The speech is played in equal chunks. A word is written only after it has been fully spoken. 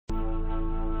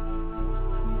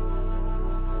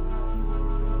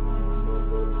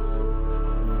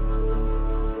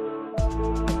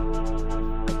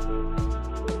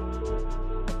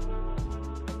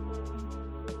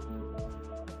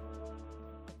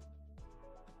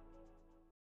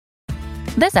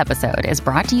This episode is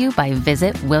brought to you by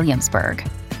Visit Williamsburg.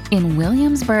 In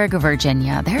Williamsburg,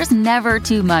 Virginia, there's never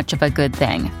too much of a good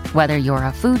thing. Whether you're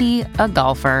a foodie, a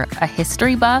golfer, a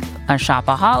history buff, a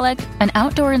shopaholic, an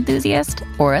outdoor enthusiast,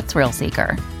 or a thrill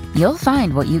seeker, you'll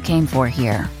find what you came for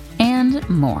here and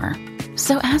more.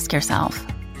 So ask yourself,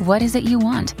 what is it you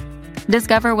want?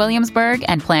 Discover Williamsburg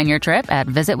and plan your trip at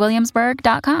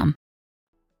visitwilliamsburg.com.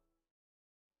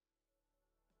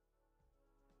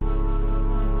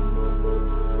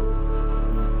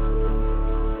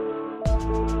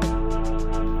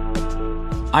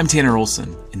 I'm Tanner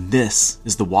Olson, and this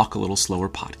is the Walk a Little Slower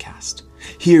podcast.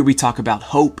 Here we talk about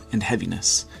hope and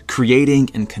heaviness, creating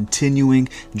and continuing,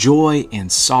 joy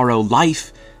and sorrow,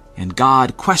 life and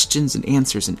God, questions and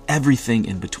answers, and everything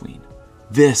in between.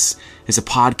 This is a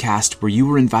podcast where you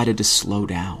are invited to slow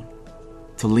down,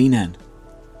 to lean in,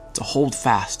 to hold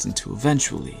fast, and to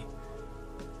eventually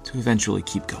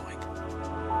keep going.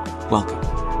 Welcome.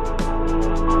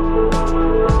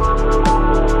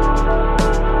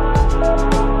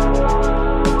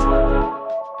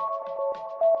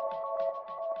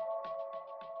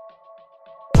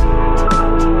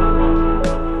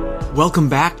 Welcome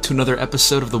back to another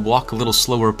episode of the Walk a Little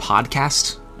Slower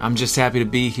podcast. I'm just happy to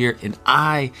be here, and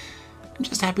I'm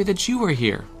just happy that you are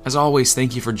here. As always,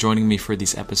 thank you for joining me for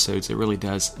these episodes. It really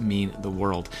does mean the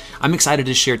world. I'm excited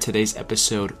to share today's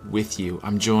episode with you.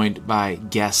 I'm joined by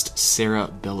guest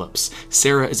Sara Billups.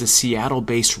 Sara is a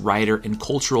Seattle-based writer and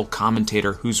cultural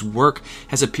commentator whose work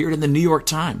has appeared in the New York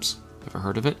Times. Ever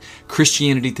heard of it?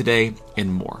 Christianity Today,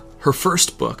 and more. Her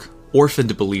first book,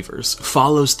 Orphaned Believers,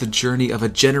 follows the journey of a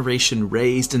generation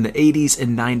raised in the 80s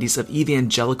and 90s of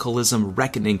evangelicalism,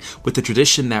 reckoning with the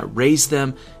tradition that raised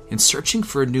them and searching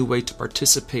for a new way to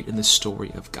participate in the story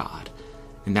of God.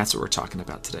 And that's what we're talking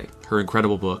about today. Her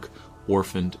incredible book,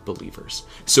 Orphaned Believers.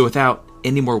 So without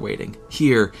any more waiting,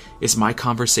 here is my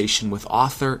conversation with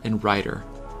author and writer,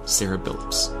 Sara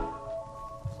Billups.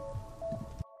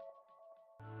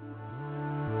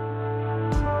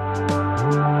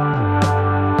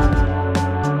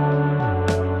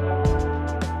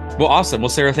 Well, awesome. Well,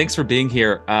 Sara, thanks for being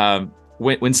here.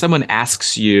 When someone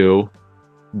asks you,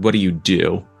 what do you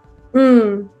do?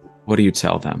 What do you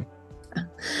tell them?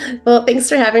 Well, thanks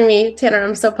for having me, Tanner.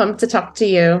 I'm so pumped to talk to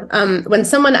you. When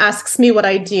someone asks me what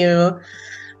I do,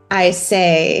 I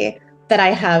say that I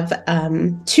have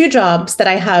two jobs, that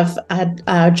I have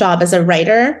a job as a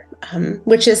writer,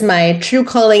 which is my true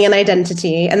calling and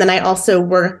identity. And then I also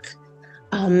work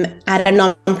at a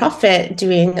nonprofit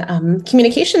doing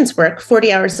communications work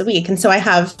 40 hours a week. And so I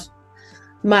have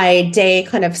my day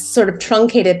kind of sort of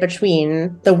truncated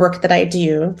between the work that I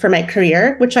do for my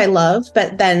career, which I love,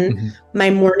 but then my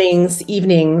mornings,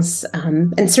 evenings,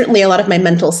 and certainly a lot of my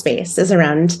mental space is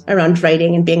around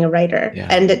writing and being a writer. Yeah.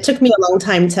 And it took me a long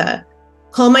time to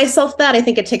call myself that. I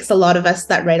think it takes a lot of us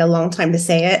that write a long time to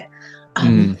say it.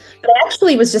 But I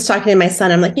actually was just talking to my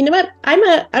son. I'm like, you know what?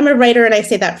 I'm a writer, and I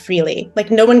say that freely.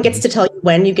 Like, no one gets to tell you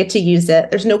when you get to use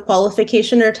it. There's no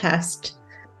qualification or test.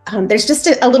 There's just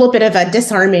a little bit of a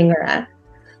disarming or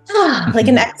like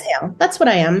an exhale. That's what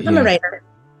I am. I'm a writer.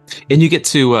 And you get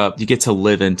to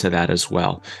live into that as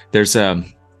well. There's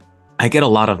I get a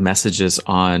lot of messages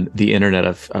on the internet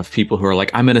of people who are like,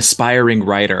 I'm an aspiring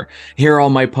writer. Here are all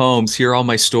my poems. Here are all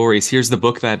my stories. Here's the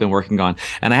book that I've been working on.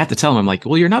 And I have to tell them, I'm like,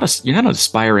 well, you're not an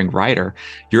aspiring writer.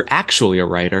 You're actually a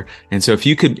writer. And so if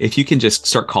you can just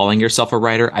start calling yourself a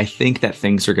writer, I think that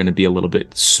things are going to be a little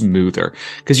bit smoother,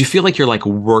 because you feel like you're like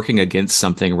working against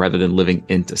something rather than living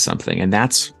into something. And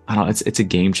that's, it's a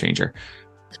game changer.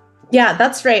 Yeah,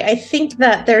 that's right. I think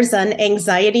that there's an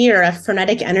anxiety or a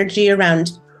frenetic energy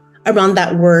around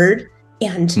that word.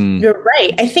 And you're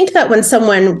right. I think that when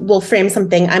someone will frame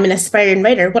something, I'm an aspiring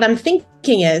writer, what I'm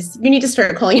thinking is you need to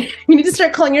start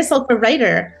calling yourself a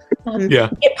writer.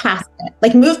 Get past it,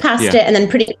 like move past it. And then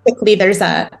pretty quickly there's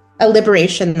a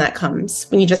liberation that comes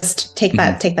when you just take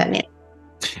that name.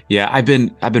 Yeah. I've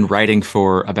been writing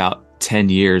for about 10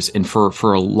 years. And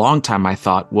for a long time, I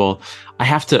thought, well, I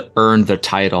have to earn the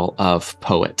title of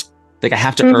poet. Like I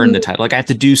have to earn the title. Like I have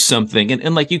to do something.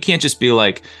 And like, you can't just be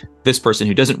like this person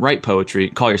who doesn't write poetry,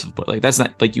 call yourself a poet. Like that's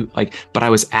not like you like, but I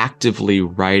was actively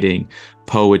writing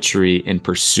poetry and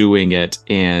pursuing it.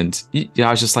 And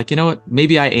I was just like, you know what,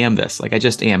 maybe I am this. Like I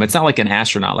just am. It's not like an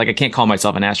astronaut. Like I can't call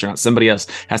myself an astronaut. Somebody else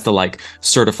has to like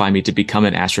certify me to become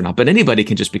an astronaut, but anybody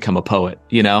can just become a poet.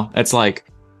 You know, it's like,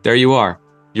 there you are.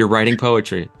 You're writing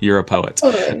poetry. You're a poet.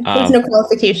 Totally. There's no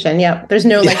qualification. Yeah. There's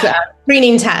no like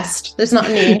screening test. There's not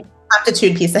any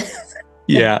aptitude pieces.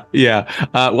 Yeah, yeah.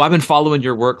 Well, I've been following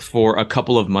your work for a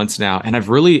couple of months now, and I've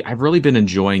really been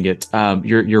enjoying it.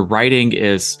 Your writing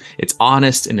it's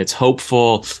honest and it's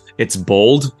hopeful, it's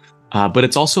bold, but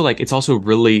it's also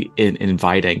really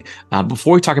inviting.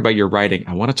 Before we talk about your writing,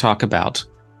 I want to talk about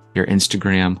your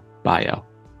Instagram bio.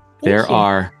 Thank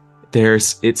you.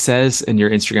 It says in your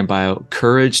Instagram bio,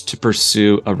 courage to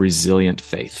pursue a resilient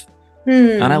faith.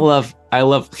 And Hmm. I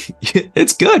love,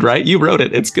 it's good, right? You wrote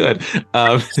it. It's good.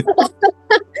 Um,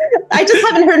 I just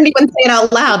haven't heard anyone say it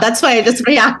out loud. That's why I just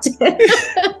reacted. I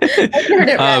heard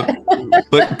it read.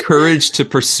 but courage to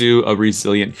pursue a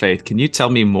resilient faith. Can you tell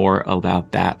me more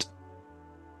about that?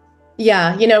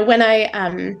 Yeah,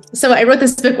 when so I wrote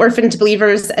this book, Orphaned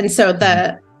Believers, and so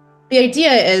the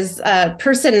idea is a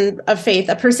person of faith,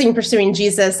 a person pursuing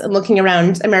Jesus and looking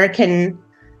around American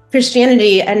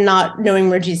Christianity and not knowing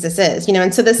where Jesus is,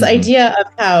 and so this idea of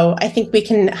how I think we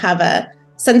can have a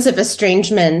sense of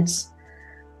estrangement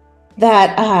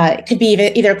that could be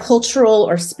either cultural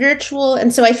or spiritual.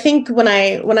 And so I think when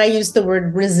I use the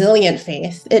word resilient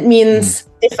faith, it means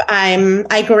if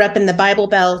I grew up in the Bible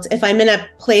Belt, if I'm in a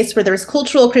place where there's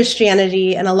cultural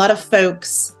Christianity and a lot of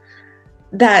folks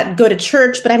that go to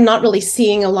church, but I'm not really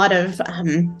seeing a lot of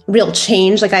real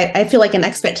change. Like I feel like an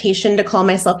expectation to call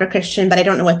myself a Christian, but I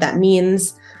don't know what that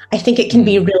means. I think it can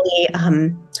be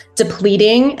really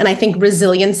depleting. And I think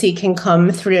resiliency can come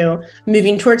through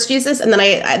moving towards Jesus. And then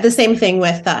I the same thing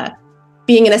with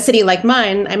being in a city like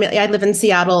mine. I mean, I live in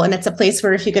Seattle, and it's a place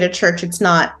where if you go to church, it's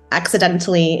not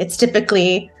accidentally, it's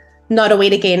typically not a way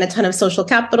to gain a ton of social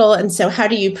capital. And so how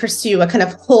do you pursue a kind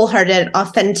of wholehearted,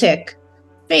 authentic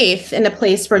faith in a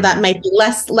place where that might be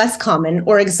less common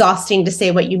or exhausting to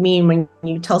say what you mean when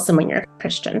you tell someone you're a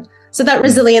Christian? So that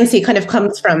resiliency kind of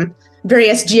comes from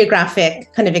various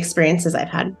geographic kind of experiences I've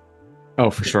had. Oh,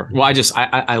 for sure. Well,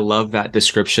 I love that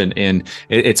description, and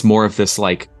it's more of this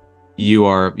like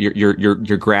you're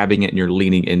grabbing it and you're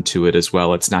leaning into it as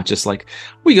well. It's not just like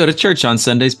we go to church on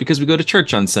Sundays because we go to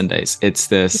church on Sundays. It's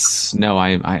this no,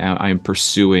 I'm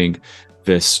pursuing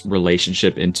this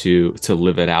relationship to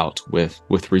live it out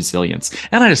with resilience.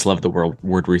 And I just love the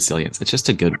word resilience. It's just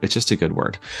a good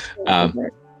word.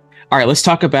 All right, let's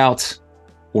talk about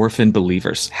Orphaned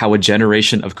Believers, how a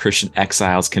generation of Christian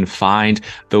exiles can find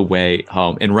the way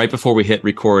home. And right before we hit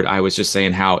record, I was just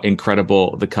saying how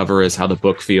incredible the cover is, how the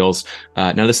book feels.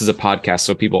 Now this is a podcast,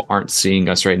 so people aren't seeing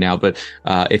us right now, but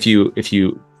if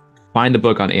you find the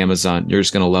book on Amazon, you're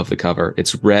just going to love the cover.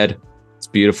 It's red. It's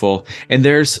beautiful. And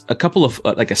there's a couple of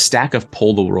like a stack of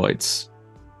Polaroids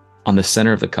on the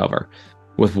center of the cover,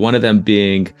 with one of them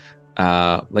being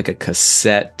like a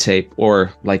cassette tape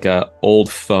or like a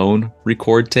old phone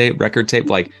record tape,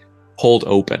 like hold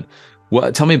open.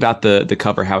 Tell me about the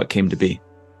cover, how it came to be.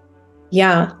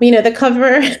 Yeah, the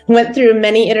cover went through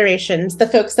many iterations. The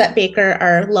folks at Baker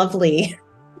are lovely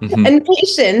and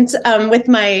patient with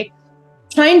my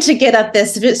trying to get at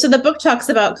this. So the book talks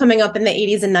about coming up in the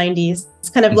 80s and 90s. It's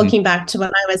kind of looking back to when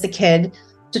I was a kid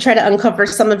to try to uncover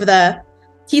some of the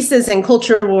pieces in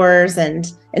culture wars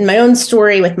and in my own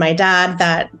story with my dad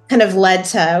that kind of led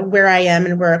to where I am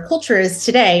and where our culture is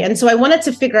today. And so I wanted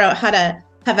to figure out how to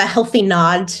have a healthy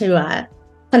nod to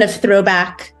kind of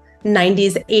throwback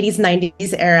 90s, 80s,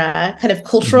 90s era kind of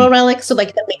cultural relics. So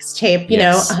like the mixtape,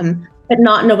 but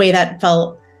not in a way that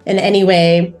felt in any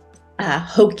way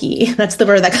hokey. That's the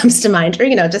word that comes to mind, or,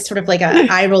 just sort of like a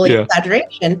eye-rolling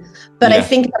exaggeration. But I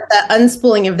think that the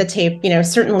unspooling of the tape,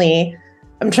 certainly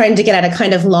I'm trying to get at a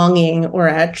kind of longing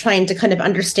or trying to kind of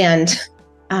understand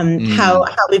how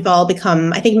we've all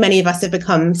become, I think many of us have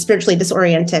become spiritually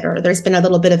disoriented, or there's been a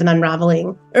little bit of an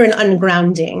unraveling or an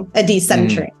ungrounding, a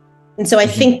decentering. And so I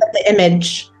think that the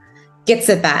image gets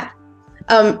at that.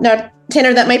 Now,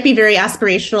 Tanner, that might be very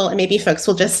aspirational, and maybe folks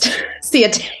will just see a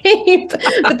tape.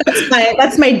 But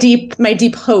that's my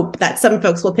deep hope that some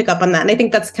folks will pick up on that. And I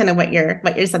think that's kind of what you're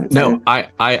sensing. No,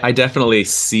 I definitely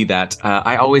see that.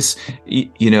 I always,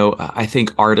 I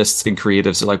think artists and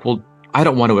creatives are like, well, I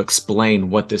don't want to explain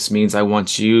what this means. I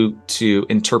want you to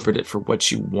interpret it for what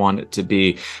you want it to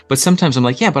be. But sometimes I'm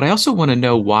like, yeah, but I also want to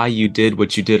know why you did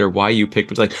what you did or why you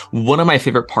picked. Like, one of my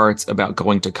favorite parts about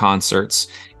going to concerts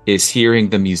is hearing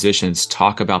the musicians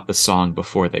talk about the song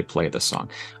before they play the song.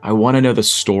 I want to know the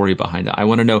story behind it. I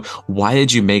want to know, why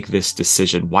did you make this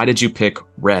decision? Why did you pick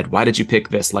red? Why did you pick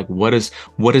this? Like, what is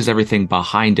everything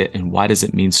behind it, and why does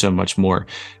it mean so much more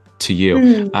to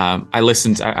you? I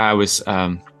was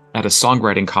at a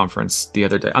songwriting conference the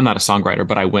other day. I'm not a songwriter,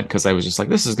 but I went because I was just like,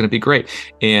 this is going to be great.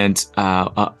 And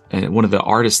one of the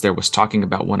artists there was talking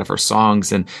about one of her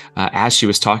songs. And as she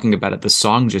was talking about it, the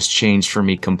song just changed for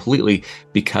me completely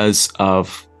because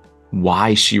of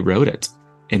why she wrote it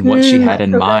and what she had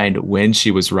in Okay. mind when she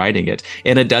was writing it.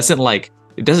 And it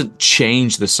doesn't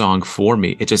change the song for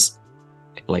me. It just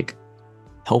like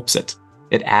helps it.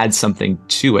 It adds something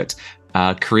to it,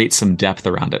 creates some depth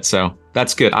around it. So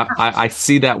that's good. I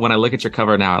see that when I look at your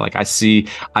cover now. Like I see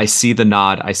the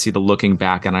nod, I see the looking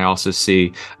back, and I also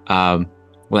see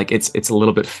like it's a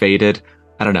little bit faded.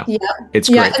 I don't know. Yeah. It's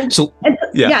great.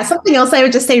 Something else I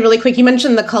would just say really quick. You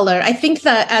mentioned the color. I think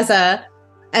that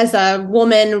as a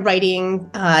woman writing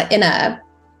in a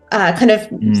kind of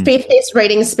faith-based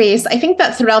writing space, I think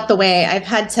that throughout the way I've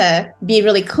had to be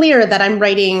really clear that I'm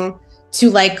writing to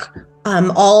like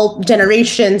all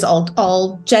generations,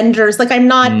 all genders. Like I'm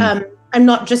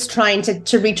not just trying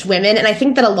to reach women. And I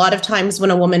think that a lot of times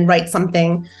when a woman writes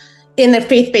something in a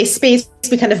faith-based space,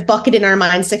 we kind of bucket in our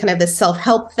minds to kind of this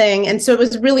self-help thing. And so it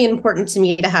was really important to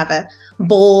me to have a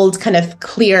bold, kind of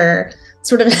clear,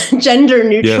 sort of gender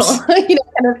neutral,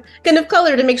 kind of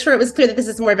color to make sure it was clear that this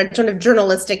is more of a sort of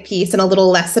journalistic piece and a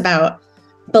little less about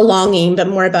belonging, but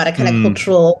more about a kind of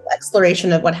cultural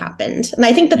exploration of what happened. And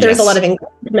I think that there's a lot of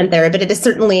encouragement there, but it is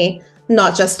certainly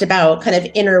not just about kind of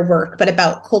inner work, but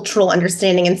about cultural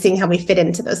understanding and seeing how we fit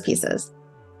into those pieces.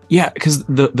 Yeah, because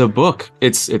the book,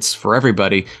 it's for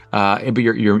everybody, but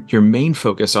your main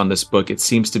focus on this book, it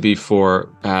seems to be for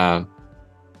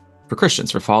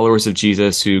Christians, for followers of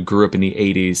Jesus who grew up in the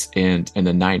 80s and in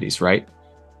the 90s, right?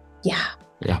 Yeah.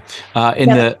 In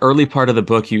the early part of the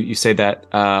book, you say that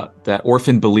that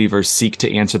orphaned believers seek to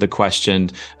answer the question,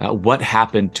 what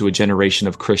happened to a generation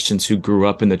of Christians who grew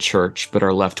up in the church but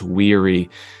are left weary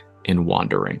and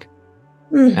wandering?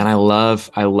 And I love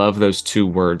those two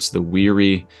words, the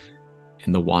weary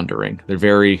and the wandering. They're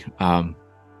very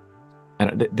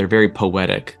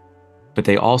poetic, but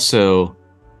they also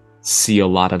see a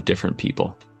lot of different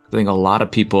people. I think a lot of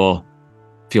people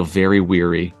feel very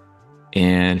weary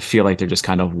and feel like they're just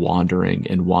kind of wandering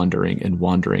and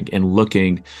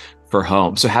looking for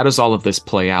home. So how does all of this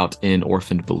play out in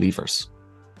Orphaned Believers?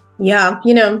 Yeah,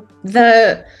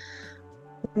 the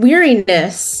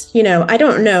weariness, I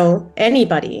don't know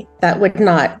anybody that would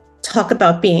not talk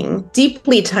about being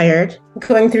deeply tired,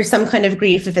 going through some kind of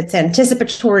grief, if it's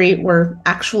anticipatory or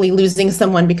actually losing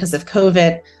someone because of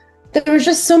COVID. There were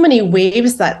just so many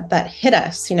waves that hit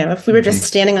us. If we were just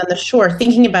standing on the shore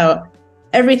thinking about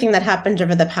everything that happened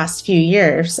over the past few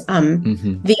years,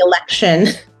 the election,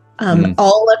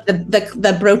 all of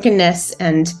the brokenness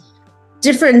and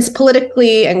difference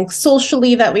politically and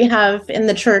socially that we have in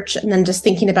the church, and then just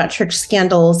thinking about church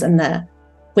scandals and the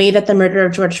way that the murder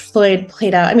of George Floyd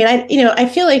played out. I mean, I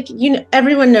feel like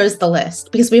everyone knows the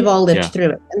list because we've all lived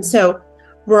through it, and so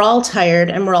we're all tired,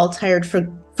 and we're all tired for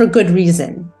good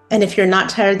reason. And if you're not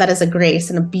tired, that is a grace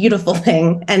and a beautiful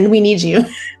thing, and we need you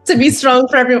to be strong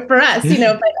for us,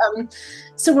 But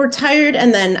so we're tired,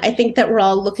 and then I think that we're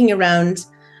all looking around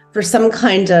for some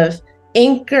kind of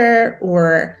anchor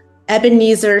or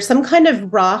Ebenezer, some kind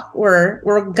of rock or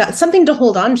got something to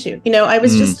hold on to. I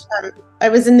was just I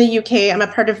was in the UK. I'm a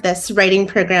part of this writing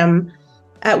program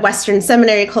at Western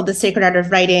Seminary called The Sacred Art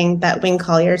of Writing that Wing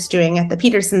Collier's doing at the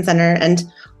Peterson Center, and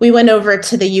we went over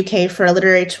to the UK for a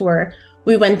literary tour.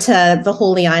 We went to the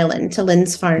Holy Island, to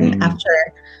Lindisfarne,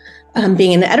 after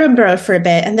being in Edinburgh for a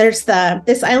bit. And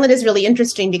this island is really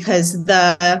interesting because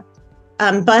the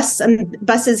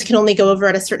buses can only go over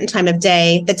at a certain time of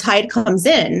day. The tide comes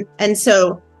in. And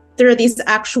so there are these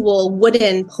actual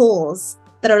wooden poles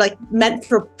that are like meant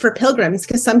for pilgrims,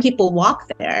 because some people walk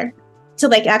there to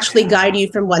like actually guide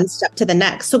you from one step to the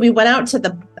next. So we went out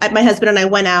my husband and I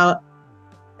went out,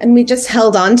 and we just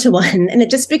held on to one, and it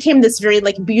just became this very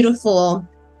like beautiful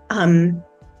and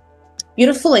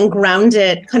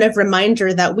grounded kind of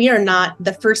reminder that we are not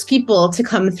the first people to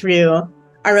come through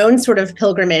our own sort of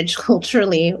pilgrimage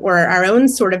culturally or our own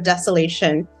sort of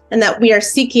desolation, and that we are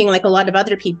seeking like a lot of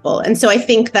other people. And so I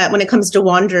think that when it comes to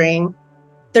wandering,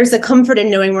 there's a comfort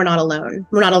in knowing we're not alone.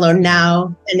 We're not alone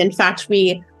now. And in fact,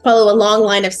 we follow a long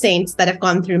line of saints that have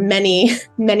gone through many,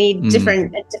 many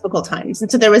different and difficult times.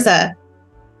 And so there was a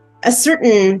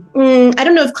certain, I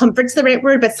don't know if comfort's the right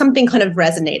word, but something kind of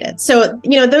resonated. So,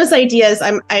 those ideas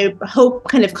I hope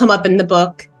kind of come up in the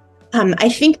book. I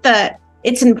think that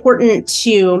it's important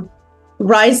to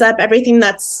rise up everything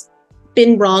that's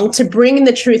been wrong, to bring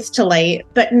the truth to light,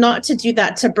 but not to do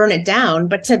that to burn it down,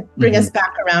 but to bring us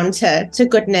back around to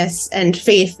goodness and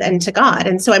faith and to God.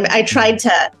 And so I tried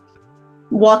to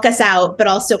walk us out, but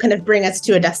also kind of bring us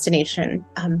to a destination.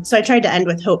 So I tried to end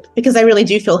with hope, because I really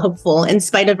do feel hopeful in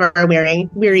spite of our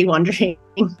weary wandering.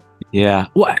 Yeah.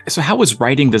 Well, so how was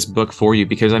writing this book for you?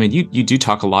 Because I mean, you do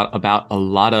talk a lot about a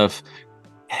lot of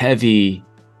heavy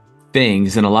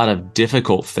things and a lot of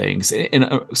difficult things. And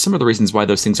some of the reasons why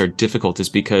those things are difficult is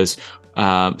because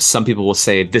some people will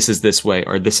say this is this way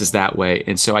or this is that way.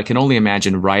 And so I can only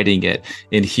imagine writing it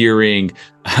and hearing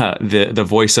the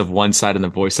voice of one side and the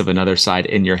voice of another side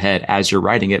in your head as you're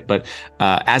writing it. But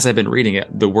as I've been reading it,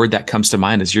 the word that comes to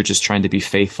mind is you're just trying to be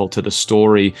faithful to the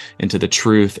story and to the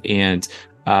truth, and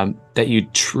that you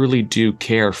truly do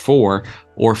care for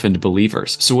orphaned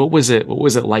believers. So what was it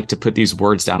like to put these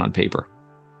words down on paper?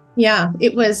 Yeah,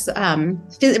 it was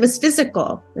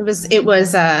physical.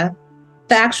 The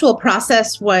actual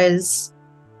process was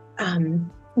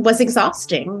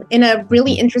exhausting in a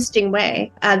really interesting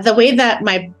way. The way that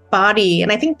my body,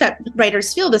 and I think that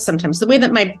writers feel this sometimes, the way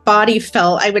that my body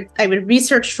felt, I would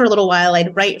research for a little while,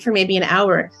 I'd write for maybe an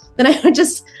hour, then I would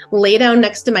just lay down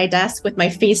next to my desk with my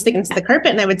face against the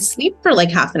carpet and I would sleep for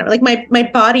like half an hour. Like my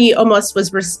body almost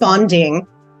was responding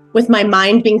with my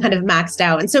mind being kind of maxed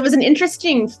out. And so it was an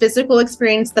interesting physical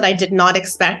experience that I did not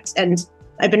expect. And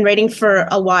I've been writing for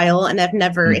a while and I've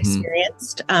never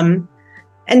experienced.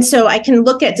 And so I can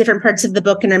look at different parts of the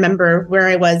book and remember where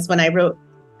I was when I wrote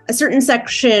a certain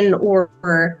section, or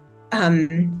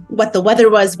what the weather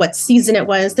was, what season it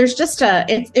was. There's just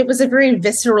it was a very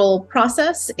visceral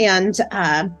process. And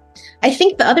I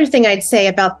think the other thing I'd say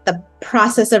about the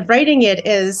process of writing it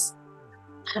is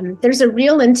there's a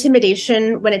real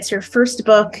intimidation when it's your first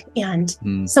book and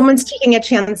someone's taking a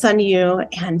chance on you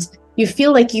and you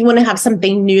feel like you want to have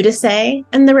something new to say.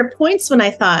 And there were points when I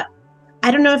thought,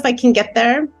 I don't know if I can get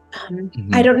there.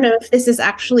 I don't know if this is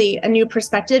actually a new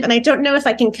perspective. And I don't know if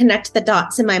I can connect the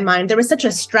dots in my mind. There was such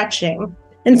a stretching.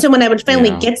 And so when I would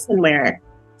finally get somewhere,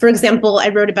 for example, I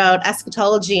wrote about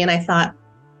eschatology and I thought,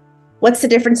 what's the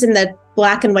difference in the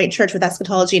Black and white church with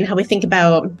eschatology and how we think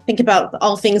about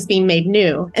all things being made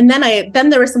new? And then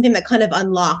there was something that kind of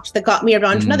unlocked, that got me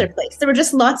around to another place. There were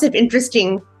just lots of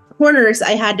interesting corners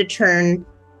I had to turn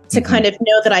to kind of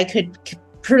know that I could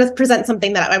present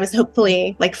something that I was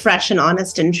hopefully like fresh and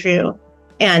honest and true.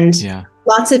 And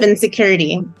lots of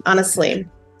insecurity, honestly,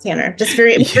 Tanner, just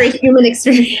very human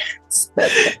experience.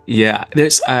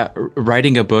 There's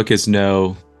writing a book is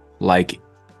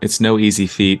it's no easy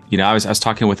feat. You know, I was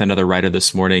talking with another writer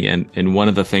this morning, and one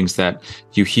of the things that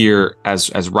you hear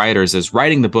as writers is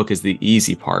writing the book is the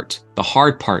easy part. The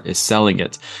hard part is selling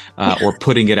it, or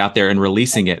putting it out there and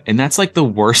releasing it. And that's like the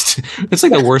worst. That's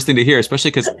like the worst thing to hear,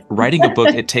 especially because writing a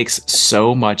book, it takes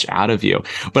so much out of you.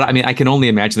 But I mean, I can only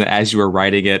imagine that as you were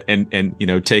writing it and you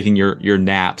know, taking your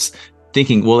naps,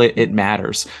 thinking, well, it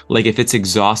matters. Like if it's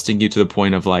exhausting you to the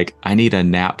point of like, I need a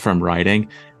nap from writing,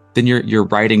 then you're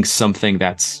writing something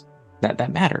that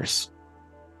matters.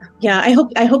 Yeah, I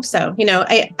hope so. You know,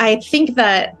 I think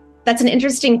that's an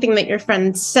interesting thing that your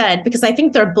friend said, because I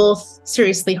think they're both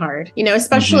seriously hard, you know,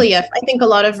 especially if I think a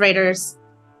lot of writers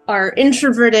are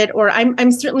introverted, or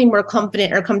I'm certainly more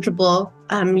confident or comfortable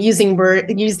using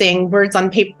words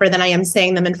on paper than I am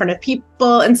saying them in front of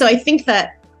people. And so I think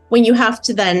that when you have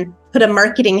to then put a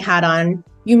marketing hat on,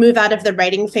 you move out of the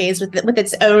writing phase with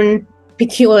its own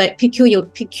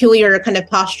peculiar kind of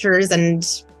postures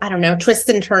and, I don't know, twists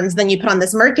and turns. Then you put on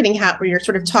this marketing hat where you're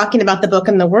sort of talking about the book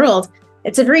and the world.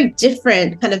 It's a very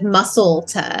different kind of muscle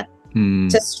to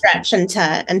stretch and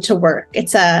to work.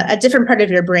 It's a different part of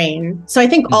your brain. So I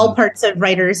think all parts of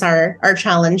writers are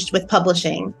challenged with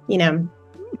publishing, you know.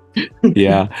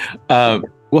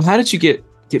 Well, how did you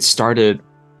get started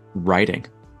writing?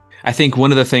 I think one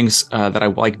of the things that I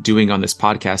like doing on this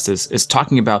podcast is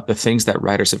talking about the things that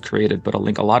writers have created. But I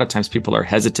think a lot of times people are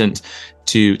hesitant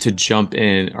to jump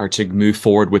in or to move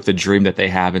forward with the dream that they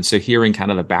have. And so hearing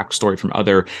kind of the backstory from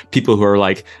other people who are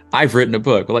like, I've written a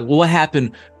book. We're like, well, what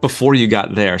happened before you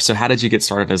got there? So how did you get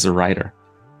started as a writer?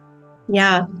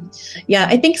 Yeah.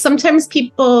 I think sometimes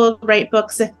people write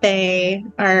books if they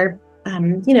are,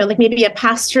 you know, like maybe a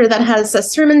pastor that has a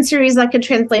sermon series that could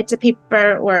translate to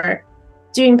paper, or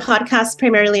doing podcasts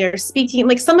primarily, or speaking.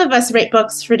 Like some of us write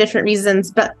books for different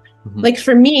reasons, but like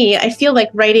for me, I feel like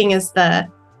writing is the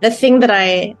thing that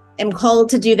I am called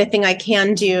to do, the thing I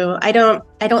can do. I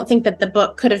don't think that the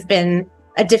book could have been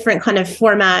a different kind of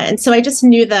format. And so I just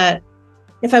knew that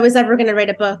if I was ever going to write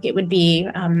a book, it would be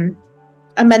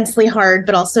immensely hard,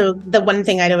 but also the one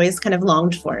thing I'd always kind of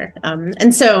longed for.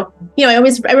 And so, you know,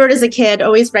 I wrote as a kid,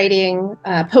 always writing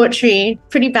poetry,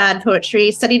 pretty bad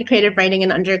poetry, studied creative writing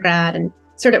in undergrad and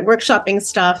started workshopping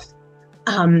stuff.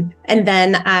 And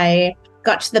then I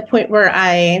got to the point where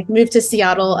I moved to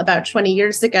Seattle about 20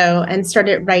 years ago and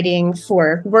started writing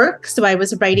for work. So I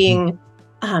was writing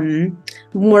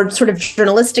more sort of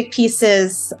journalistic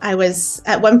pieces. I was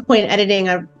at one point editing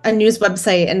a news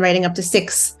website and writing up to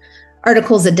 6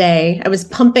 articles a day. I was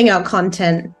pumping out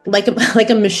content like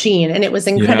a machine, and it was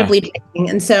incredibly draining.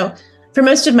 And so for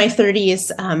most of my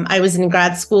 30s, I was in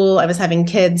grad school, I was having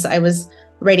kids, I was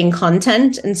writing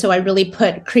content. And so I really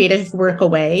put creative work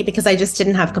away because I just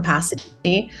didn't have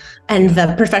capacity. And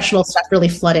the professional stuff really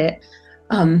flooded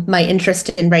my interest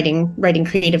in writing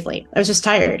creatively. I was just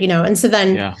tired, And so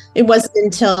then it wasn't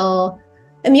until,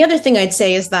 and the other thing I'd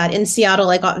say is that in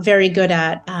Seattle, I got very good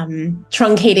at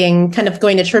truncating, kind of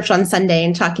going to church on Sunday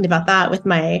and talking about that with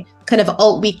my kind of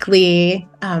alt weekly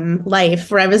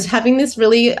life, where I was having this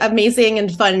really amazing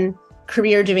and fun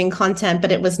career doing content,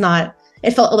 but it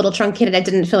felt a little truncated. I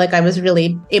didn't feel like I was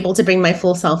really able to bring my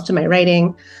full self to my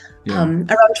writing. Around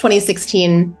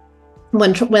 2016,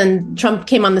 when Trump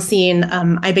came on the scene,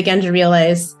 I began to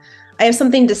realize I have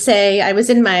something to say. I was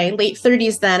in my late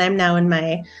 30s then. I'm now in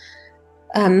my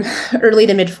early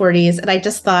to mid 40s. And I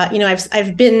just thought,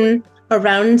 I've been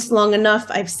around long enough.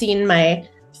 I've seen my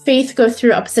faith go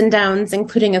through ups and downs,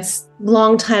 including a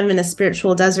long time in a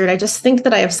spiritual desert. I just think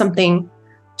that I have something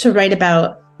to write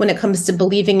about when it comes to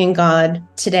believing in God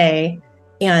today.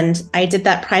 And I did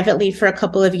that privately for a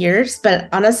couple of years. But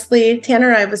honestly,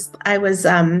 Tanner, I had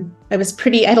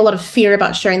a lot of fear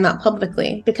about sharing that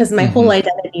publicly because my whole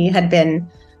identity had been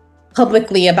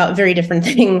publicly about very different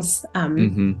things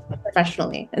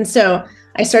professionally. And so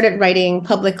I started writing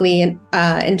publicly in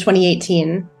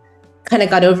 2018, kind of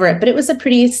got over it. But it was a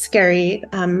pretty scary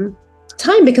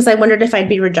time because I wondered if I'd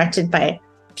be rejected by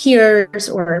peers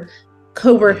or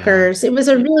coworkers. It was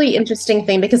a really interesting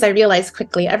thing because I realized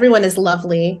quickly everyone is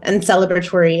lovely and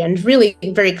celebratory and really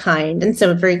very kind and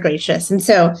so very gracious. And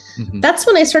so that's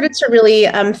when I started to really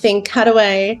think, how do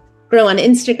I grow on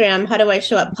Instagram? How do I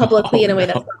show up publicly in a way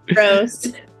that's not gross?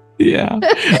 Yeah.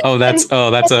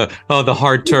 The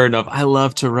hard turn of I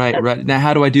love to write. Right now,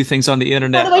 how do I do things on the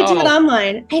internet? How do I do it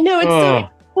online? I know it's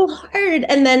so hard.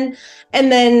 And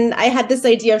then I had this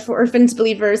idea for Orphaned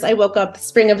Believers. I woke up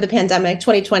spring of the pandemic,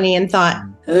 2020, and thought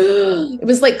it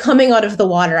was like coming out of the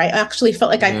water. I actually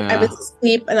felt like I was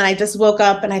asleep, and then I just woke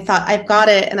up and I thought, I've got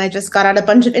it. And I just got out a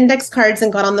bunch of index cards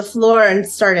and got on the floor and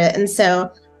started. And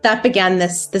so that began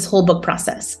this whole book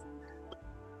process.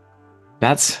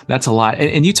 That's a lot.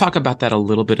 And you talk about that a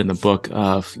little bit in the book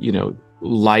of,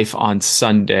 life on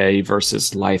Sunday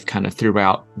versus life kind of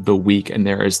throughout the week. And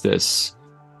there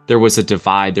was a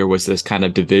divide, there was this kind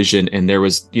of division, and there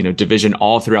was, division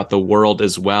all throughout the world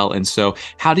as well. And so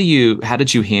how did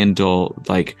you handle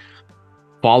like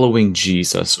following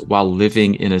Jesus while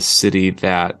living in a city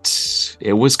that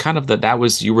it was kind of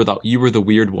you were the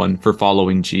weird one for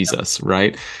following Jesus,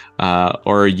 right?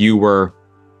 Or you were,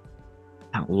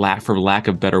 for lack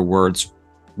of better words,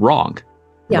 wrong,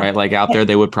 right? Like out there,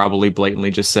 they would probably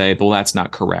blatantly just say, well, that's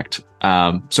not correct.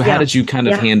 So how did you kind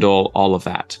of handle all of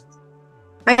that?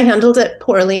 I handled it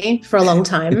poorly for a long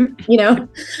time.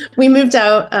 We moved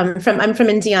out I'm from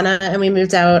Indiana, and we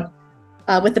moved out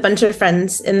with a bunch of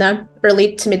friends in the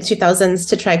early to mid 2000s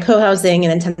to try co-housing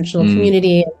and intentional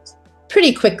community.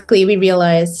 Pretty quickly, we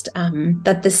realized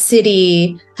that the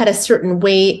city had a certain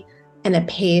weight and a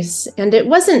pace. And it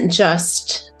wasn't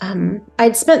just,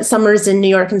 I'd spent summers in New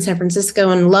York and San Francisco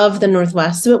and loved the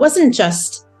Northwest. So it wasn't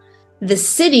just the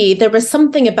city. There was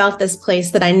something about this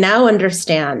place that I now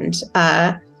understand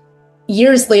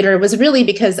years later was really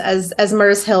because as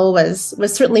Mars Hill was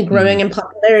certainly growing in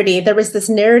popularity, there was this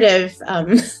narrative,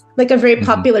 like a very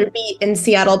popular beat in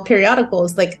Seattle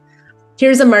periodicals, like,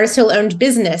 here's a Mars Hill owned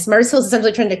business. Mars Hill is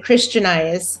essentially trying to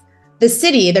Christianize the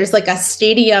city. There's like a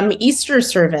stadium Easter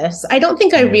service. I don't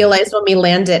think I realized when we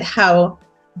landed how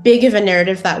big of a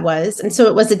narrative that was. And so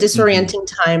it was a disorienting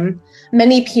time.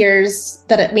 Many peers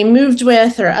that we moved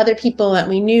with or other people that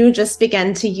we knew just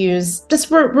began to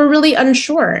were really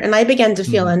unsure. And I began to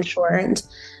feel unsure, and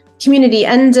community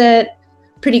ended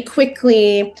pretty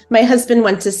quickly. My husband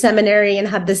went to seminary and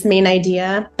had this main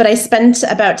idea, but I spent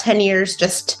about 10 years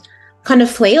just kind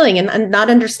of flailing and not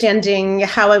understanding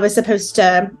how I was supposed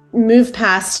to move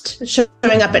past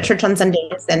showing up at church on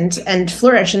Sundays and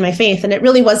flourish in my faith. And it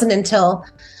really wasn't until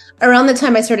around the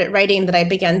time I started writing that I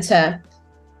began to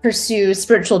pursue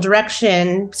spiritual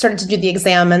direction, started to do the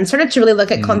exam, and started to really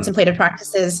look at contemplative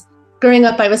practices. Growing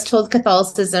up, I was told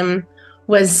Catholicism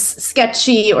was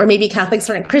sketchy, or maybe Catholics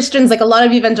weren't Christians, like a lot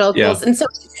of evangelicals. Yeah. And so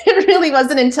it really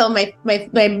wasn't until my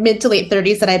mid to late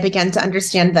 30s that I began to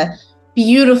understand the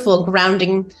beautiful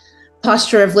grounding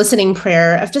posture of listening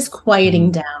prayer, of just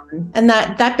quieting down. And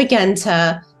that began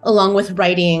to, along with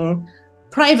writing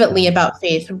privately about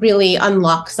faith, really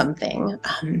unlock something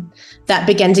that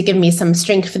began to give me some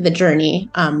strength for the journey.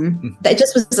 That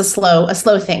just was a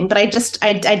slow thing, but I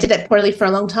did it poorly for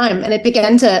a long time. And it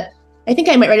began to I think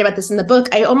I might write about this in the book.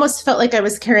 I almost felt like I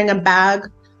was carrying a bag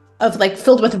of like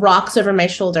filled with rocks over my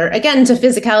shoulder. Again, to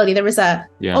physicality, there was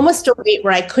almost a weight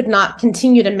where I could not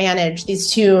continue to manage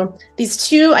these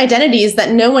two identities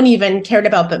that no one even cared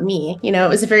about but me. You know, it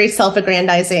was a very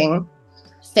self-aggrandizing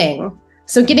thing.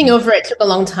 So getting over it took a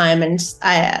long time, and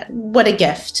what a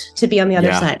gift to be on the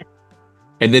other side.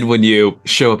 And then when you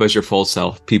show up as your full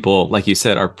self, people, like you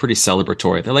said, are pretty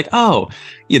celebratory. They're like, oh,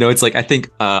 you know, it's like, I think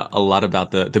a lot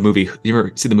about the movie. You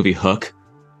ever see the movie Hook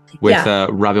with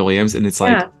Robbie Williams? And it's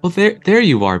like, well, there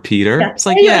you are, Peter. Yeah. It's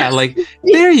like, like,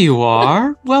 there you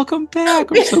are. Welcome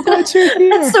back. I'm so glad you're here.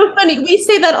 That's so funny. We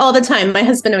say that all the time. My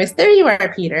husband always, there you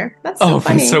are, Peter. That's so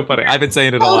funny. That's so funny. I've been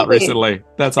saying it a lot recently.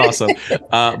 That's awesome.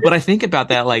 But I think about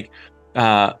that, like,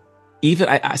 even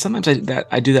I sometimes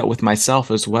I do that with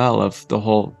myself as well, of the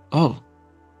whole, oh,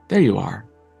 there you are.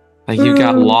 Like you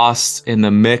got lost in the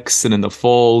mix and in the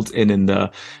fold and in the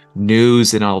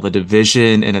news and all the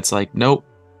division. And it's like, nope,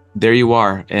 there you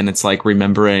are. And it's like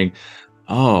remembering,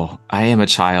 oh, I am a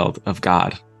child of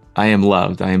God. I am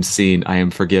loved. I am seen. I am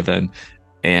forgiven.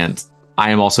 And I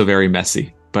am also very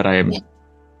messy, but I'm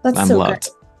so loved.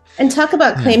 Good. And talk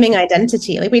about claiming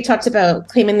identity. Like we talked about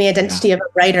claiming the identity of a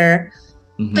writer.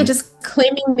 But just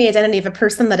claiming the identity of a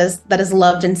person that is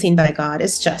loved and seen by God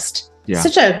is just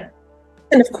such a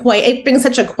kind of it brings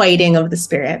such a quieting of the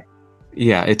spirit.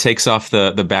 Yeah, it takes off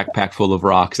the backpack full of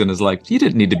rocks and is like, you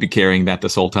didn't need to be carrying that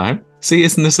this whole time. See,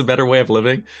 isn't this a better way of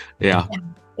living? Yeah.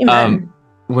 Amen.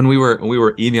 When we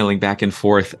were emailing back and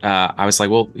forth, I was like,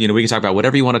 well, you know, we can talk about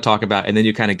whatever you want to talk about. And then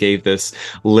you kind of gave this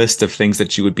list of things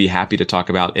that you would be happy to talk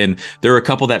about. And there were a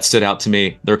couple that stood out to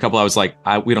me. There were a couple I was like,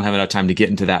 we don't have enough time to get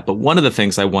into that. But one of the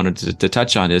things I wanted to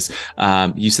touch on is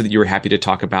you said that you were happy to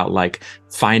talk about like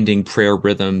finding prayer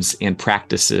rhythms and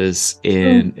practices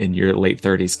in your late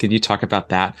 30s. Can you talk about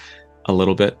that a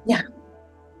little bit?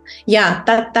 Yeah,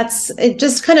 that's it.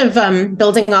 Just kind of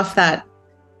building off that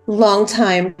long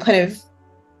time kind of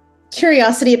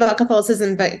curiosity about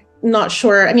Catholicism, but not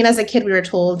sure. I mean, as a kid, we were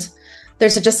told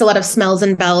there's just a lot of smells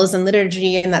and bells and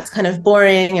liturgy, and that's kind of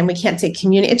boring, and we can't take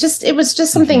communion. It was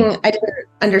just something I didn't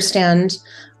understand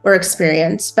or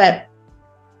experience. But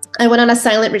I went on a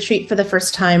silent retreat for the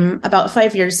first time about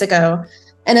 5 years ago.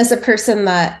 And as a person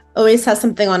that always has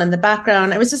something on in the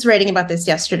background, I was just writing about this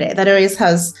yesterday, that always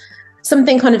has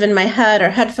something kind of in my head or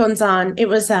headphones on. It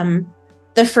was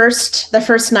the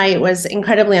first night was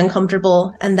incredibly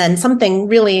uncomfortable, and then something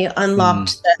really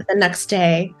unlocked the next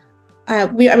day. I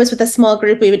was with a small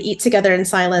group. We would eat together in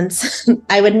silence.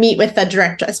 I would meet with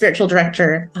a spiritual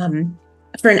director,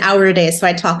 for an hour a day. So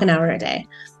I'd talk an hour a day.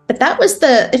 But that was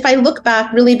if I look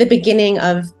back, really the beginning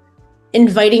of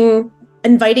inviting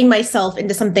myself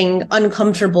into something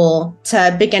uncomfortable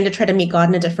to begin to try to meet God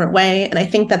in a different way. And I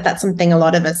think that that's something a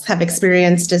lot of us have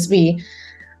experienced as we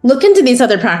look into these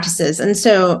other practices. And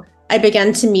so I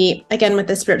began to meet again with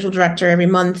the spiritual director every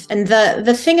month. And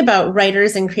the thing about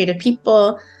writers and creative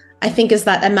people, I think, is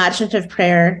that imaginative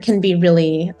prayer can be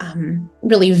really,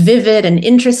 really vivid and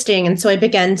interesting. And so I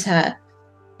began to,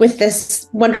 with this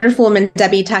wonderful woman,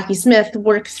 Debbie Tacky-Smith,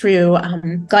 work through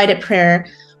guided prayer.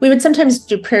 We would sometimes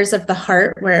do prayers of the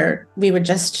heart where we would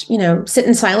just, sit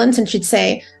in silence, and she'd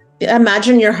say,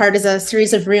 imagine your heart as a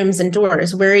series of rooms and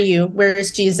doors. Where are you? Where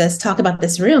is Jesus? Talk about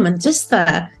this room. And just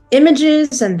the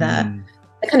images and the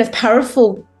kind of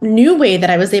powerful new way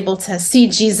that I was able to see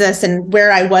Jesus and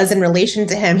where I was in relation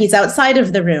to him. He's outside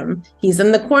of the room. He's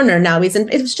in the corner now.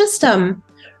 It was just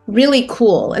really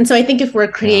cool. And so I think if we're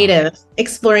creative,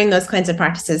 exploring those kinds of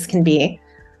practices can be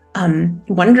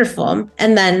wonderful.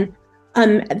 And then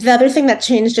the other thing that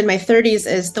changed in my 30s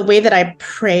is the way that I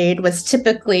prayed was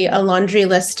typically a laundry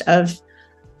list of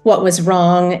what was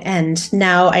wrong. And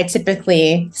now I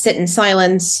typically sit in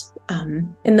silence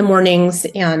in the mornings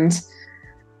and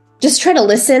just try to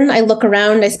listen. I look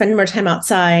around, I spend more time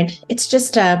outside. It's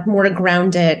just a more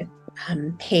grounded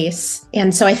pace.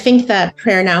 And so I think that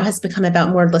prayer now has become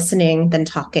about more listening than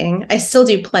talking. I still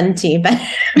do plenty, but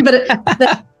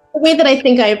the way that I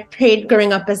think I prayed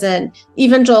growing up as an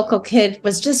evangelical kid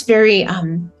was just very,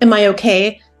 am I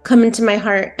okay? Come into my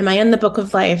heart. Am I in the book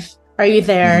of life? Are you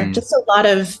there? Just a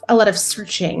lot of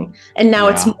searching. And now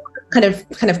it's more kind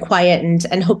of quiet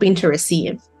and hoping to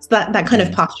receive. So that kind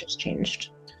of posture's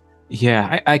changed.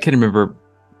 Yeah, I can remember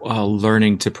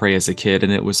learning to pray as a kid,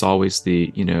 and it was always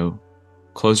the,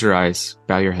 close your eyes,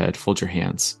 bow your head, fold your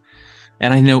hands.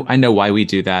 And I know why we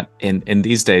do that. And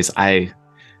these days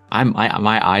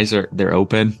my eyes they're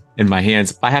open, and my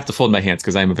hands, I have to fold my hands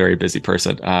because I'm a very busy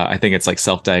person. I think it's like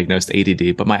self-diagnosed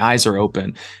ADD, but my eyes are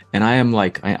open, and I am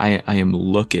like, I am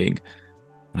looking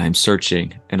and I am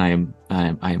searching, and I am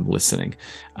listening.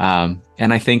 And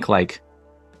I think like,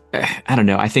 I don't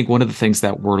know. I think one of the things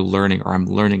that we're learning, or I'm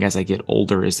learning as I get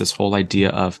older, is this whole idea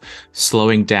of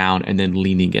slowing down and then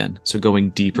leaning in. So going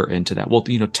deeper into that. Well,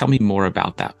 tell me more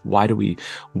about that. Why do we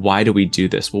do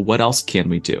this? Well, what else can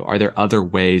we do? Are there other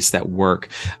ways that work?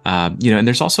 And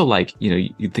there's also like,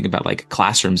 you think about like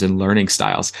classrooms and learning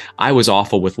styles. I was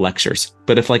awful with lectures,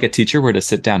 but if like a teacher were to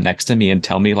sit down next to me and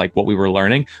tell me like what we were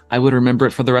learning, I would remember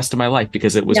it for the rest of my life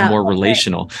because it was more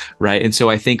relational, right? And so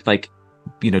I think like,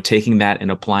 taking that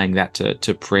and applying that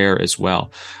to prayer as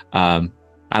well. I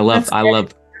love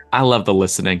the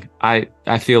listening. I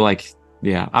feel like,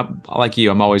 I'm like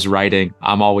you, I'm always writing,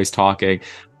 I'm always talking,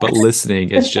 but listening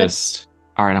is just,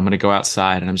 all right, I'm going to go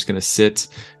outside and I'm just going to sit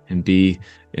and be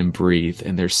and breathe.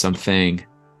 And there's something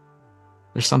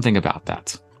about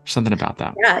that. Something about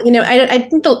that. Yeah. I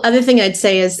think the other thing I'd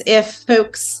say is if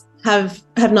folks have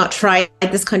not tried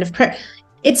this kind of prayer,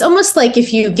 it's almost like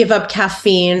if you give up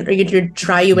caffeine or you do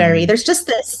dryuary, there's just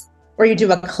this, or you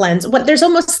do a cleanse. There's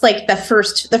almost like the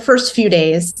first few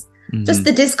days, just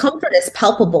the discomfort is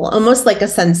palpable, almost like a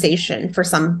sensation for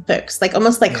some folks, like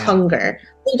almost like hunger.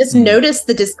 You just notice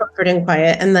the discomfort and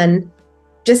quiet, and then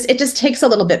it just takes a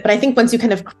little bit. But I think once you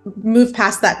kind of move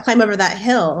past that, climb over that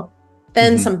hill,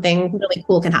 then something really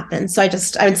cool can happen. So I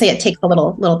would say it takes a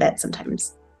little bit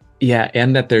sometimes. Yeah,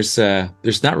 and that there's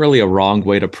not really a wrong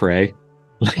way to pray.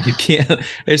 Like you can't,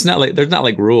 there's not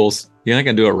like rules. You're not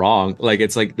going to do it wrong. Like,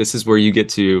 it's like, this is where you get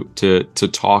to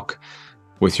talk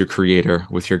with your creator,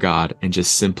 with your God, and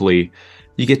just simply,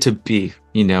 you get to be,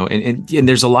 and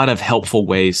there's a lot of helpful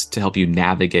ways to help you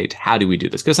navigate. How do we do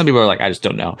this? Because some people are like, I just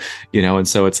don't know, and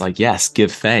so it's like, yes,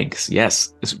 give thanks.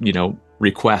 Yes.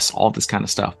 Requests, all this kind of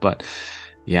stuff. But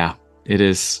yeah, it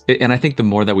is. And I think the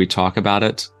more that we talk about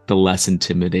it, the less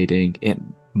intimidating it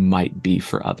might be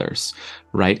for others,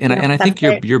 right? And I think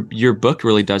your book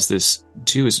really does this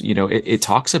too. Is it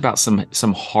talks about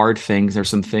some hard things. There's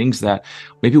some things that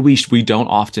maybe we don't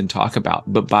often talk about,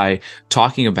 but by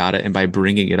talking about it and by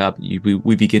bringing it up,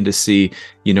 we begin to see,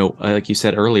 like you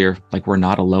said earlier, like we're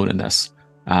not alone in this,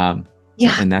 and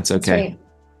that's okay. That's right.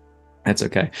 That's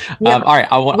okay. Yeah. All right.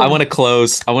 I want to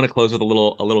close. I want to close with a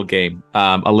little game,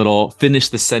 a little finish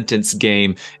the sentence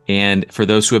game. And for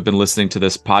those who have been listening to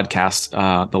this podcast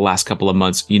the last couple of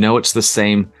months, it's the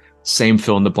same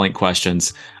fill in the blank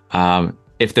questions.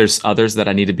 If there's others that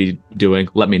I need to be doing,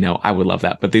 let me know. I would love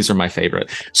that. But these are my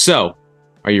favorite. So,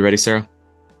 are you ready, Sara?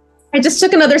 I just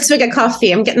took another swig of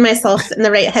coffee. I'm getting myself in the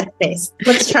right headspace.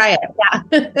 Let's try it.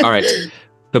 Yeah. All right.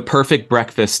 The perfect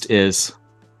breakfast is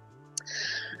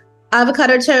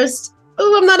avocado toast.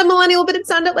 Oh, I'm not a millennial, but it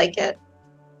sounded like it.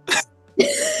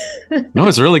 No,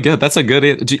 it's really good. That's a good.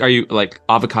 Are you like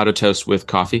avocado toast with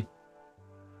coffee?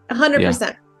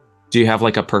 100%. Do you have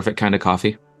like a perfect kind of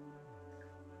coffee?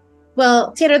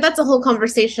 Well, Tanner, that's a whole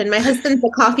conversation. My husband's a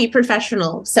coffee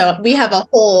professional, so we have a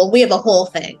whole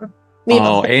thing.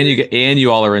 And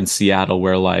you all are in Seattle,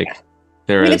 where like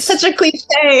there is. It's such a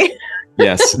cliche.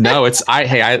 Yes. No,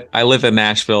 I live in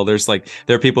Nashville. There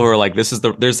are people who are like,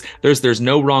 there's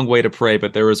no wrong way to pray,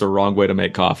 but there is a wrong way to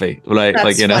make coffee. Right?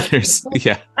 That's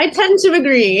I tend to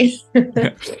agree.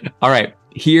 All right.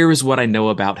 Here is what I know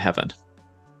about heaven.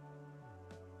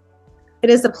 It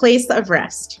is a place of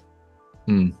rest.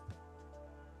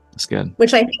 That's good.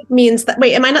 Which I think means that,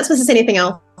 wait, am I not supposed to say anything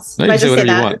else? No, you can say whatever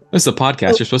you want. This is a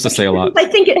podcast. You're supposed to say a lot. Which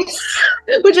I think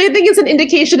is an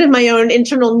indication of my own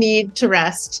internal need to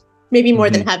rest. Maybe more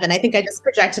than heaven. I think I just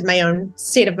projected my own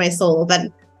state of my soul, but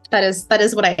that is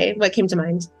what came to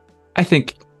mind. I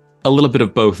think a little bit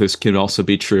of both can also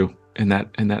be true in that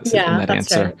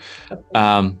answer.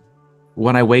 Right.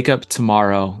 When I wake up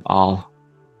tomorrow, I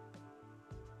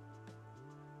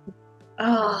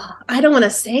don't want to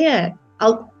say it.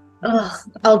 I'll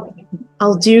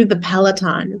do the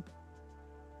Peloton.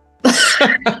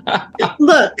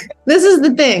 Look, this is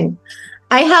the thing.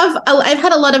 I've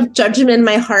had a lot of judgment in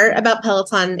my heart about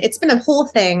Peloton. It's been a whole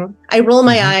thing. I roll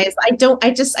my eyes. I feel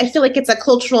like it's a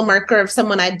cultural marker of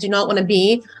someone I do not want to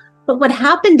be. But what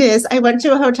happened is I went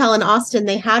to a hotel in Austin.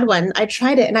 They had one. I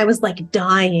tried it and I was like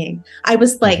dying. I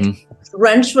was like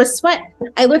drenched with sweat.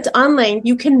 I looked online.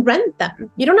 You can rent them.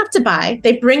 You don't have to buy.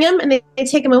 They bring them and they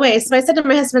take them away. So I said to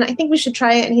my husband, I think we should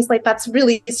try it. And he's like, that's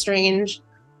really strange.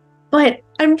 But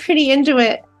I'm pretty into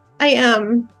it. I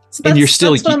am. So and you're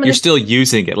still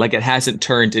using it. Like it hasn't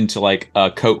turned into like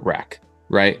a coat rack,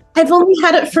 right? I've only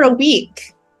had it for a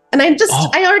week. And I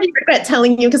already regret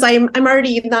telling you because I'm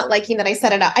already not liking that I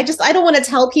set it up. I don't want to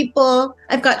tell people.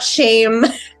 I've got shame.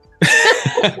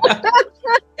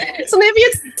 So maybe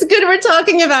it's good we're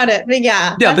talking about it. But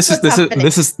yeah,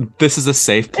 this is a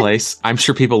safe place. I'm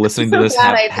sure people listening to this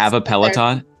have a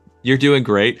Peloton. You're doing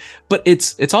great, but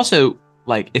it's also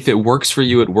like, if it works for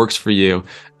you, it works for you.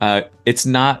 It's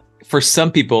not, for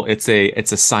some people, it's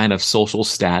a sign of social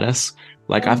status.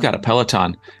 Like, I've got a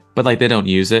Peloton, but like, they don't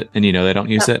use it, and they don't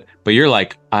use it. But you're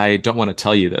like, I don't want to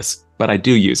tell you this, but I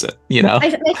do use it.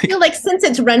 I feel like since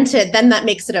it's rented, then that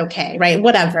makes it okay, right?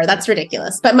 Whatever, that's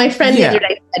ridiculous. But my friend the other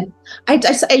day said,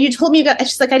 you told me that,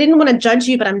 she's like, I didn't want to judge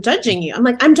you, but I'm judging you. I'm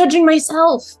like, I'm judging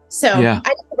myself. So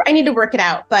I need to work it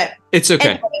out, but it's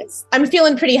okay. Anyways, I'm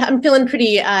feeling pretty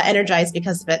energized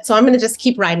because of it. So I'm going to just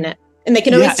keep riding it, and they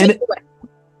can always take it away.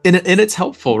 And it's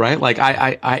helpful, right? Like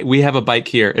we have a bike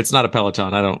here. It's not a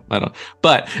Peloton. I don't,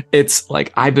 but it's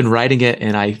like, I've been riding it,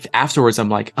 and afterwards I'm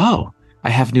like, oh,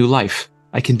 I have new life.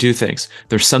 I can do things.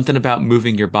 There's something about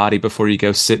moving your body before you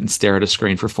go sit and stare at a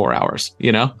screen for 4 hours,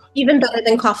 Even better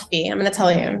than coffee, I'm going to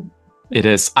tell you. It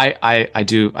is. I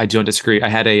don't disagree. I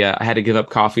had to give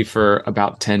up coffee for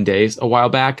about 10 days a while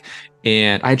back,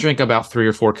 and I drink about 3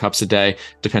 or 4 cups a day,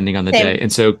 depending on the day.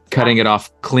 And so cutting it off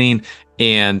clean,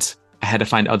 and I had to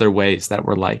find other ways that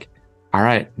were like, all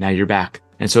right, now you're back.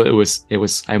 And so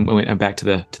I'm back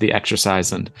to the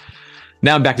exercise, and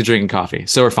now I'm back to drinking coffee.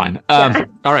 So we're fine. All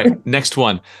right. Next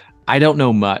one. I don't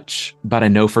know much, but I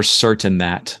know for certain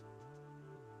that.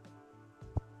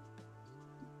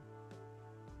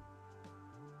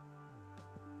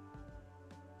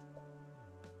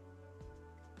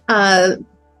 That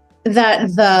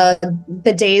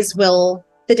the days will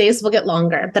get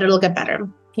longer, that it'll get better.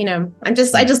 I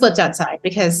just looked outside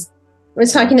because I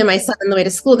was talking to my son on the way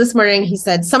to school this morning. He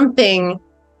said something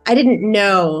I didn't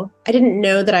know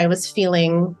that I was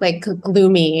feeling like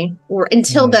gloomy, or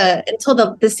until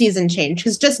the season changed.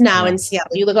 Because just now in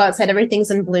Seattle, you look outside,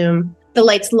 everything's in bloom. The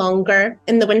light's longer.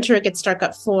 In the winter, it gets dark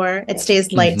at 4. It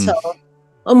stays light till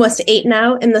almost 8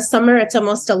 now. In the summer, it's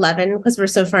almost 11 because we're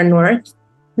so far north.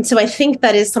 And so I think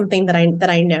that is something that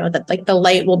I know, that like the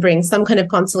light will bring some kind of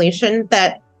consolation,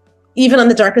 that even on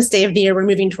the darkest day of the year, we're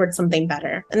moving towards something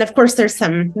better. And of course, there's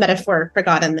some metaphor for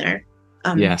God in there.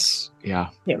 Yes. Yeah.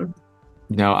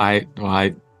 No, I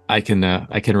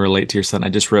can relate to your son. I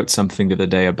just wrote something the other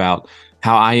day about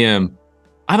how I'm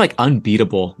like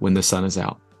unbeatable when the sun is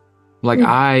out. Like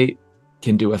I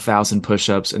can do 1,000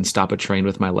 push-ups and stop a train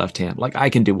with my left hand. Like I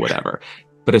can do whatever.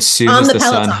 But as soon as the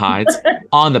sun hides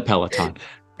on the Peloton,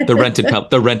 the rented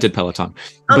Peloton,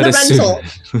 on the rental.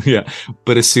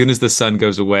 But as soon as the sun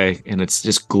goes away and it's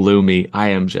just gloomy,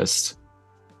 it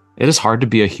is hard to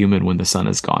be a human when the sun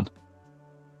is gone.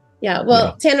 Yeah.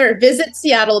 Well, Tanner, visit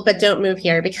Seattle, but don't move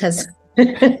here because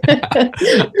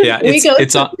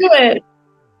it's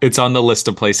on the list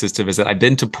of places to visit. I've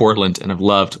been to Portland and I've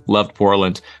loved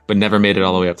Portland, but never made it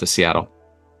all the way up to Seattle.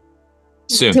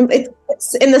 Soon.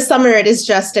 It's in the summer, it is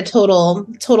just a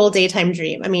total daytime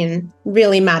dream. I mean,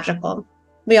 really magical.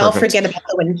 We all forget about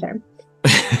the winter.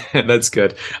 That's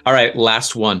good. All right,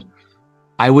 last one.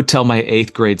 I would tell my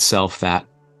 8th grade self that.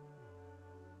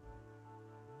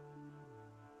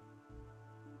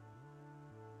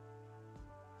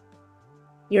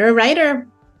 You're a writer.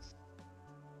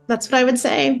 That's what I would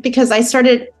say, because I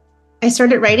started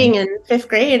writing in 5th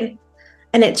grade,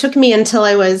 and it took me until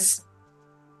I was.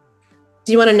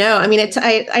 Do you want to know? I mean,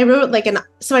 I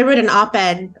wrote an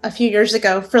op-ed a few years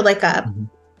ago for a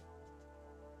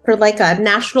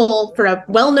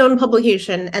well-known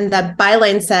publication, and the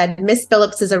byline said, "Miss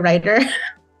Billups is a writer."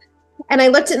 And I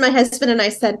looked at my husband and I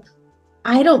said,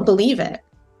 "I don't believe it,"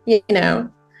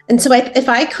 And so if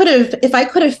I could have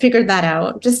figured that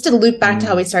out, just to loop back to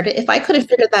how we started, if I could have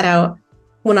figured that out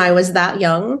when I was that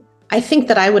young, I think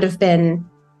that I would have been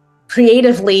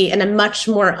creatively in a much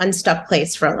more unstuck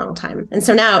place for a long time. And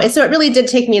so it really did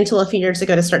take me until a few years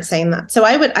ago to start saying that. So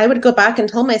I would go back and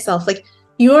tell myself, like,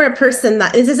 you're a person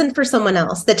that this isn't for someone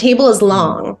else. The table is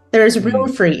long. There's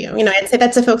room for you. I'd say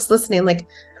that to folks listening, like,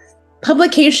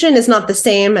 publication is not the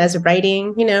same as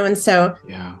writing, and so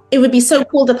it would be so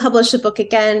cool to publish a book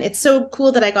again. It's so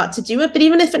cool that I got to do it. But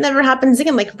even if it never happens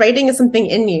again, like, writing is something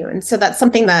in you. And so that's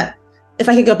something that if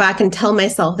I could go back and tell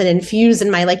myself and infuse in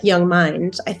my young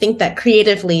mind, I think that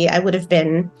creatively I would have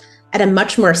been at a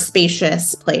much more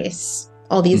spacious place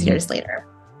all these years later.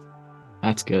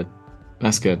 That's good.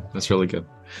 That's really good.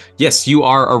 Yes, you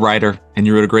are a writer, and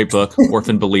you wrote a great book,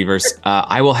 Orphaned Believers.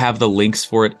 I will have the links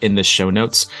for it in the show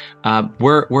notes.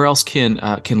 Where else can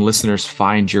listeners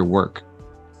find your work?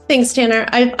 Thanks, Tanner.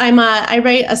 I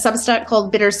write a Substack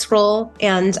called Bitter Scroll,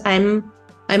 and I'm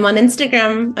on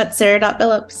Instagram at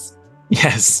Sara.Billups.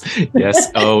 Yes.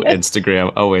 Oh,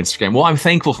 Instagram. Well, I'm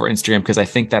thankful for Instagram because I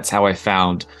think that's how I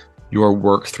found your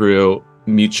work through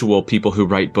mutual people who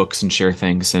write books and share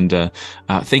things. And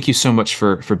thank you so much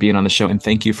for being on the show, and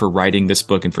thank you for writing this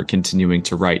book and for continuing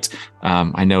to write.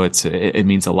 I know it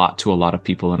means a lot to a lot of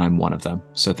people, and I'm one of them.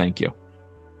 So thank you.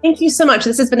 Thank you so much.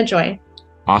 This has been a joy.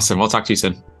 Awesome. We'll talk to you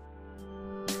soon.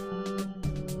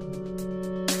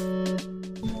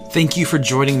 Thank you for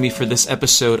joining me for this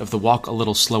episode of the Walk a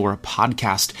Little Slower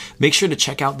podcast. Make sure to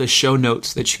check out the show notes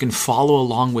so that you can follow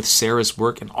along with Sara's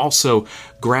work, and also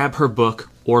grab her book,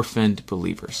 Orphaned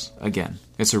Believers. Again,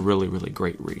 it's a really, really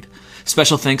great read.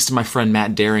 Special thanks to my friend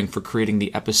Matt Daring for creating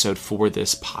the episode for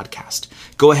this podcast.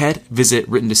 Go ahead, visit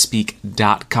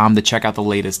writtentospeak.com to check out the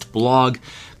latest blog,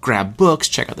 grab books,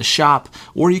 check out the shop,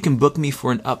 or you can book me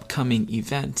for an upcoming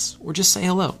event, or just say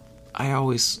hello. I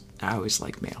always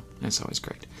like mail. It's always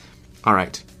great. All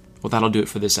right. Well, that'll do it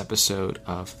for this episode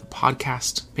of the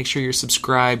podcast. Make sure you're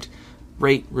subscribed,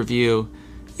 rate, review.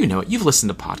 You know it. You've listened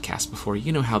to podcasts before.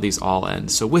 You know how these all end.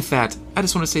 So with that, I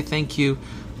just want to say thank you.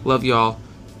 Love y'all.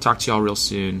 Talk to y'all real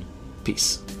soon.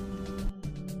 Peace.